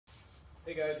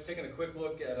Hey guys, taking a quick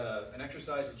look at an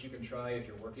exercise that you can try if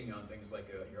you're working on things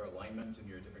like your alignment and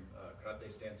your different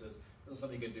karate stances. This is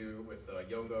something you could do with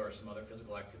yoga or some other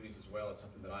physical activities as well. It's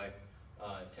something that I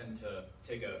tend to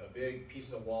take a big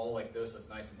piece of wall like this that's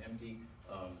nice and empty.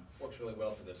 Works really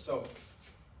well for this. So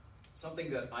something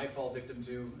that I fall victim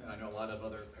to, and I know a lot of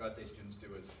other karate students do,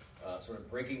 is sort of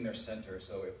breaking their center.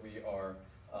 So if we are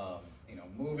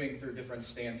moving through different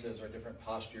stances or different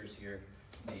postures here,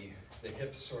 the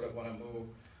hips sort of want to move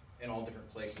in all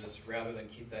different places rather than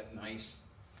keep that nice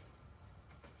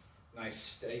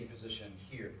steady position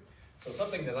here. So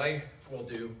something that I will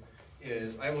do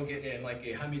is I will get in like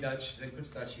a hamidachi,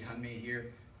 zenkutsudachi hanmi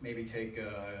here, maybe take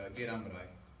a geranburai.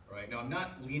 Right? Now I'm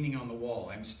not leaning on the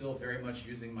wall. I'm still very much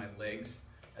using my legs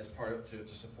as part of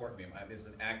to support me. It's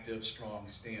an active, strong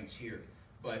stance here.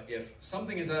 But if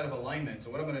something is out of alignment,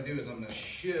 so what I'm going to do is I'm going to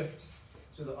shift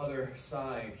to the other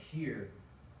side here.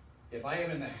 If I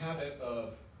am in the habit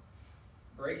of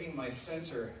breaking my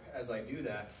center as I do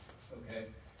that, okay,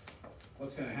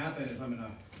 what's going to happen is I'm going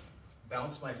to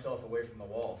bounce myself away from the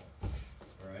wall.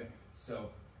 All right? So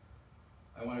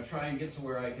I want to try and get to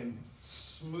where I can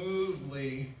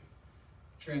smoothly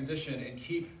transition and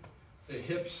keep the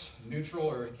hips neutral,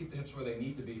 or keep the hips where they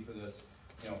need to be for this.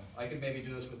 I could maybe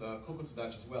do this with a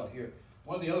kokutsudachi as well here.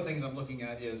 One of the other things I'm looking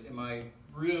at is, am I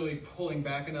really pulling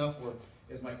back enough, or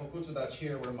is my kokutsudachi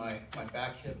here where my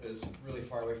back hip is really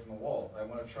far away from the wall? I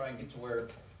want to try and get to where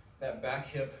that back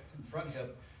hip and front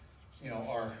hip,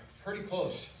 are pretty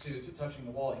close to touching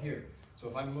the wall here. So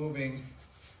if I'm moving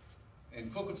in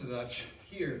kokutsudachi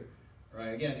here, right,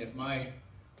 again, if my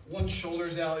one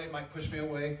shoulder's out, it might push me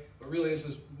away, but really this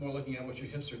is more looking at what your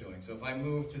hips are doing. So if I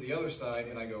move to the other side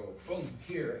and I go boom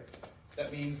here,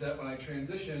 that means that when I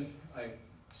transitioned, I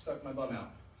stuck my bum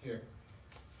out here.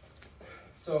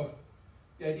 So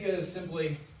the idea is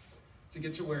simply to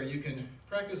get to where you can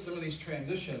practice some of these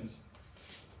transitions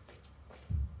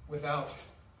without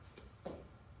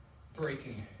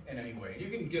breaking in any way. You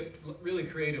can get really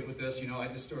creative with this. I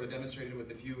just sort of demonstrated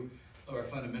with a few of our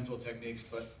fundamental techniques,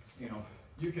 but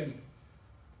you can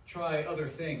try other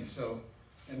things. So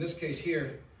in this case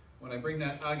here, when I bring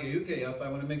that ageuke up, I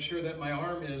want to make sure that my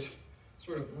arm is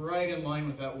sort of right in line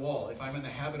with that wall. If I'm in the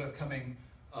habit of coming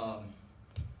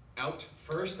out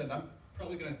first, then I'm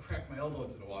probably going to crack my elbow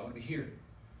into the wall. I want to be here.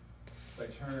 So I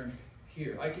turn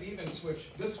here. I could even switch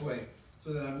this way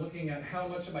so that I'm looking at how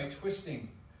much am I twisting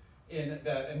in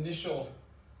that initial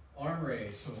arm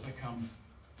raise. So as I come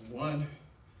one,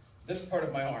 this part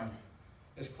of my arm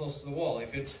is close to the wall.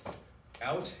 If it's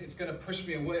out, it's going to push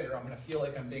me away, or I'm going to feel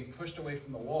like I'm being pushed away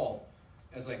from the wall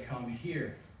as I come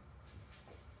here.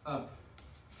 Up.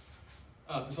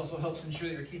 This also helps ensure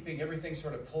that you're keeping everything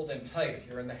sort of pulled in tight. If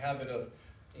you're in the habit of,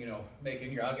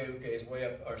 making your ageuke's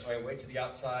way to the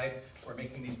outside, or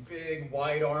making these big,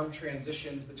 wide arm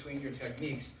transitions between your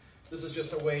techniques, this is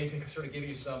just a way to sort of give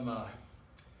you some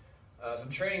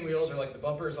training wheels, or like the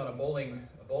bumpers on a bowling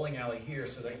alley here,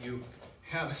 so that you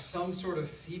have some sort of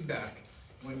feedback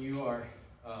when you are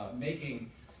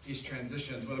making these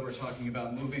transitions, whether we're talking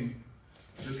about moving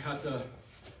through kata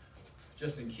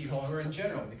just in kihon or in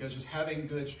general, because just having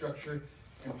good structure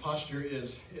and posture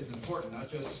is important,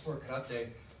 not just for karate,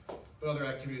 but other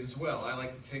activities as well. I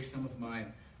like to take some of my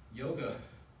yoga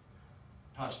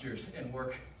postures and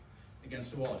work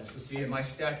against the wall just to see, am I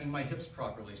stacking my hips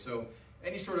properly? So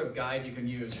any sort of guide you can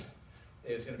use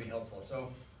is going to be helpful.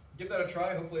 So give that a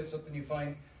try. Hopefully it's something you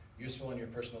find useful in your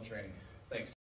personal training. Thanks.